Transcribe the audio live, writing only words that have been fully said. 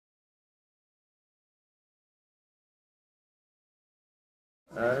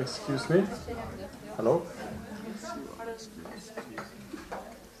Excuse me? Hello?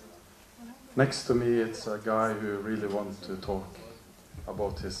 Next to me it's a guy who really wants to talk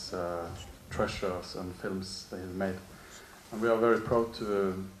about his treasures and films that he's made. And we are very proud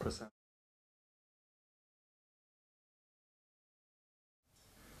to present.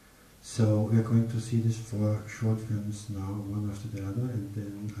 So we are going to see these 4 short films now, one after the other, and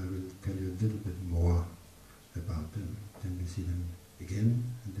then I will tell you a little bit more about them. Then we see them again,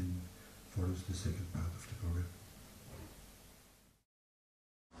 and then follows the second part of the program.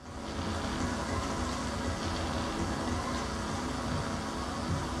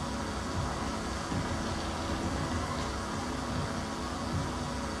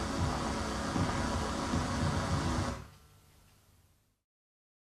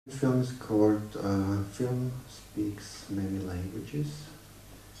 The film is called Film Speaks Many Languages,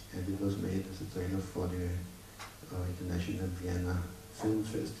 and it was made as a trailer for the International Vienna Film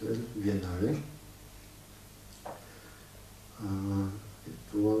Festival, Biennale.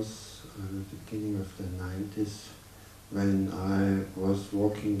 It was the beginning of the 90s when I was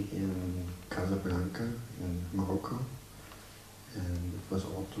walking in Casablanca in Morocco, and it was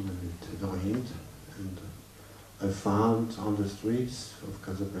autumn and it rained, and I found on the streets of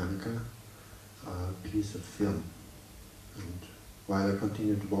Casablanca a piece of film, and while I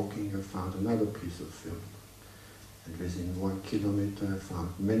continued walking I found another piece of film, and within 1 kilometer I found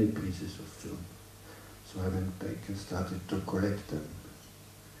many pieces of film. So I went back and started to collect them,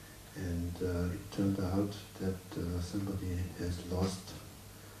 and it turned out that somebody has lost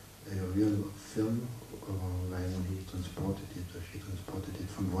a real film when he transported it, or she transported it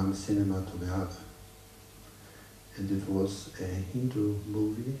from one cinema to the other. And it was a Hindu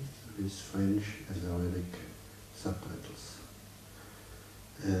movie with French and Arabic subtitles.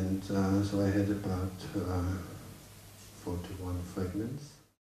 And so I had about 41 fragments.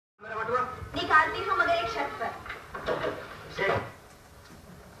 निकालती हूँ मगर एक शर्त